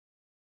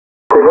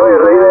Señor y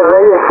Rey de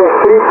Reyes, que he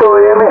escrito,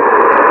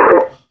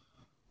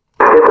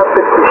 esta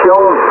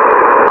petición,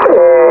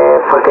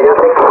 porque yo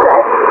sé que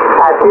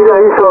así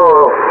lo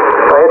hizo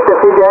para este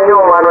fin de año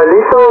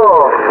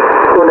Manuelito.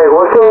 Su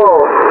negocio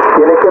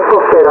tiene que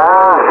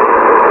prosperar,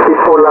 y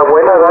por la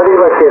buena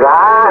dádiva que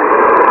da,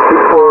 y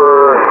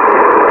por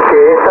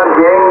que es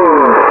también,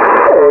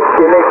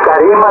 tiene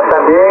carisma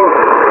también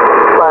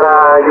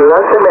para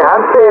ayudar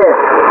semejante,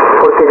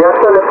 porque ya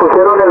hasta le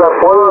pusieron el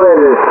apodo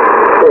del,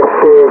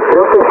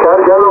 creo que Char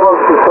ya lo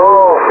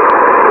bautizó,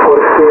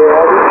 porque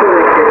ha dicho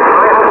de que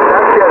no es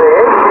jactancia de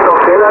él, sino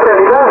que es la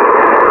realidad.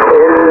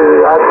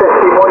 Él ha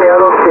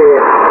testimoniado que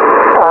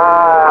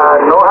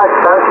no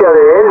jactancia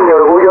de él, ni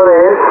orgullo de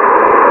él,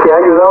 que ha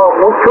ayudado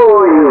mucho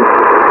y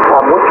a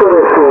muchos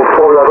de sus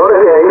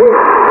pobladores de ahí,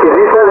 y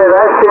risa le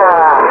da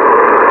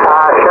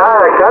a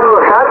Carlos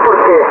Char,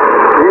 porque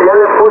ya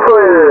le puso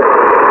el,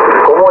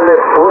 ¿cómo le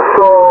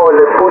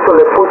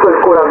puso el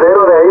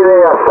curandero de ahí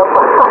de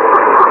Azapa?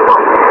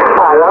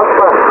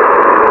 Alapa.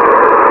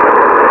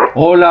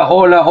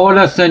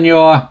 Hola,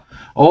 señor.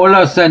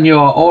 Hola,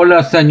 señor.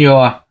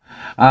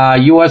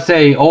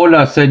 USA,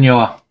 hola,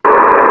 señor.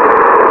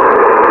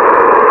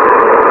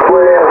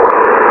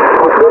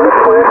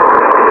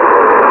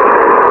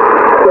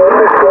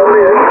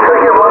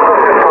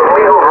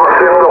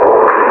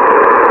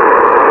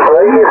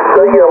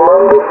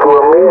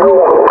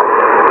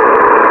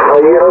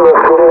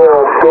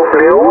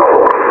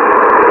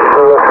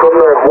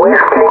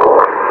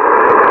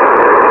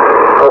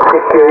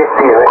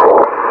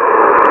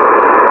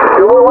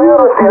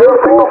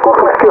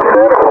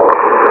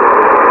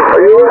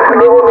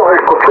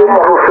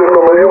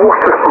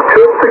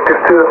 Que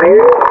estés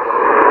bien,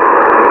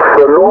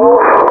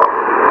 saludos,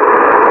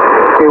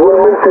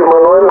 igualmente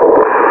Manuel,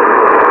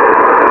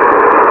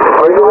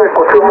 ahí nos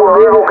escuchamos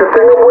luego, que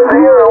tengan buen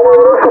día, un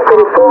abrazo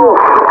para todos.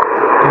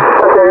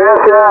 Muchas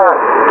gracias,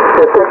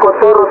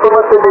 cotorro,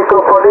 tómate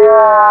microfonía,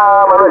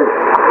 Manuel.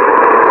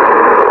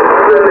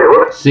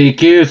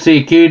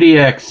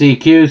 CQDX,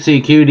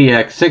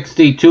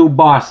 62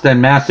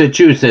 Boston,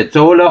 Massachusetts,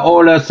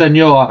 hola,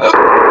 señor.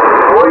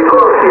 Muy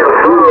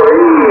concienzudo ahí.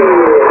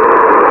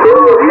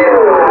 Todo bien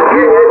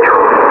hecho,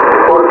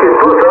 porque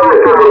tú sabes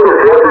que lo que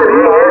se hace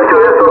bien hecho,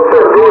 eso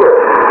perdura.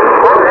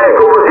 Jorge,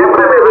 como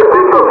siempre, mi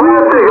respeto,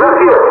 cuídate,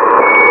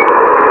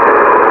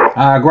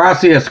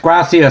 Gracias.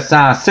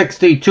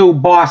 62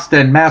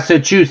 Boston,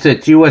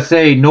 Massachusetts,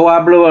 USA. No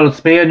hablo el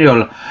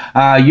español.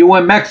 You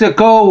in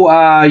Mexico?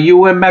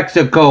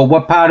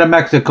 What part of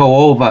Mexico?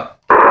 Over.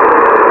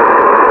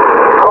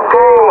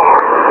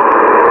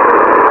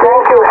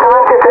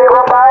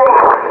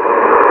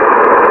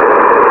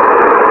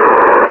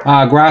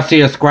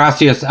 Gracias.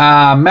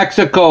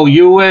 Mexico,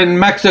 you in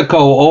Mexico,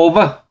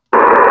 over?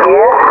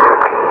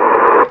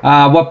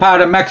 Yes. What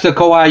part of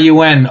Mexico are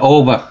you in,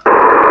 over?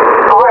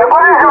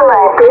 What is your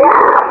name, please?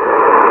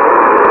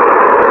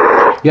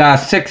 Yeah,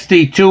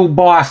 62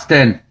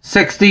 Boston,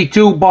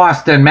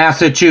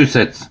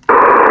 Massachusetts.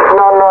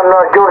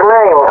 No, your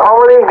name,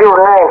 only your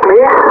name,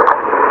 please.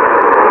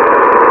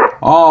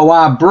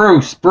 Oh,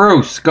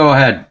 Bruce, go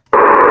ahead.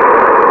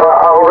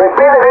 Repeat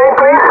the name,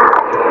 please.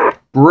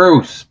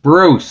 Bruce.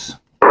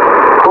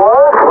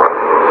 What?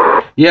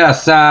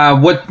 Yes,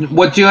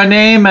 what's your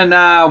name and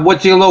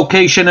what's your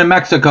location in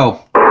Mexico?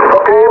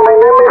 Okay, my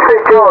name is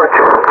George.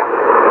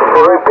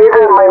 Repeat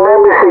it, my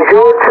name is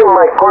George,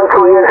 my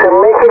country is in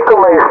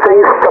Mexico, my state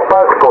is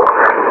Tabasco.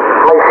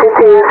 My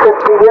city is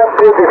Villa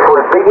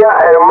Beautiful, Villa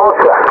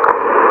Hermosa.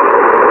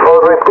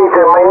 Repeat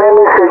it, my name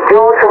is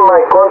George, my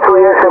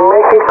country is in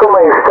Mexico,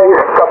 my state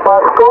is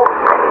Tabasco.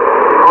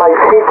 My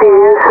city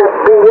is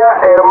Villa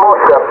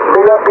Hermosa,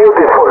 Villa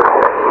Beautiful.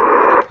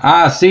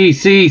 Sí,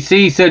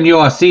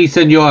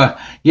 señor.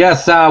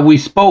 Yes, we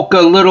spoke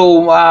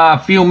a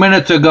few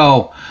minutes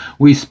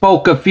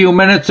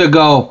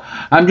ago.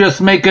 I'm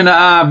just making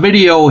a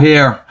video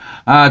here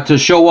to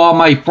show all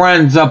my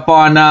friends up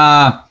on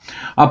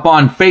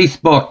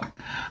Facebook.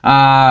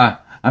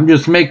 I'm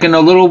just making a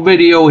little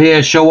video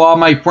here, show all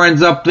my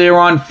friends up there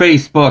on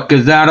Facebook.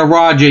 Is that a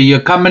Roger? You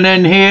coming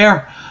in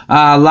here?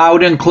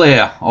 Loud and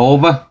clear.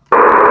 Over.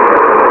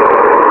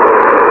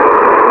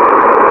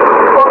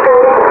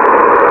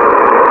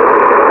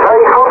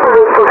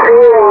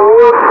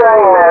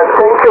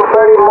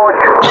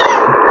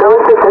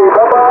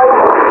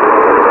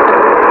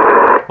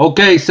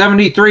 Okay,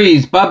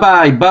 73s.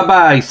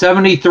 Bye-bye.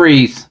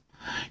 73s.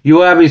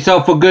 You have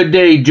yourself a good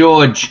day,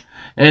 George.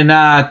 And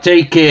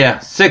take care.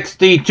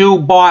 62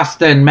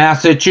 Boston,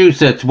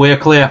 Massachusetts. We're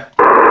clear.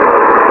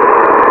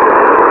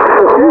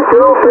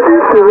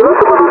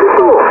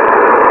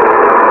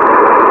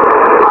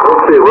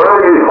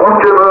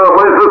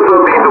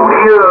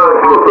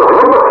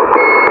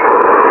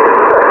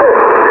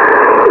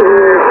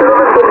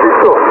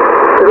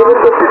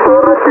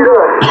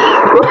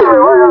 No se me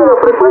vaya de la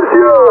frecuencia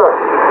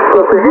a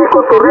seguir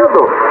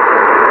cotorreando.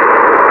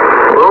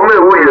 No me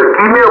voy,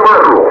 aquí me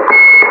amarro.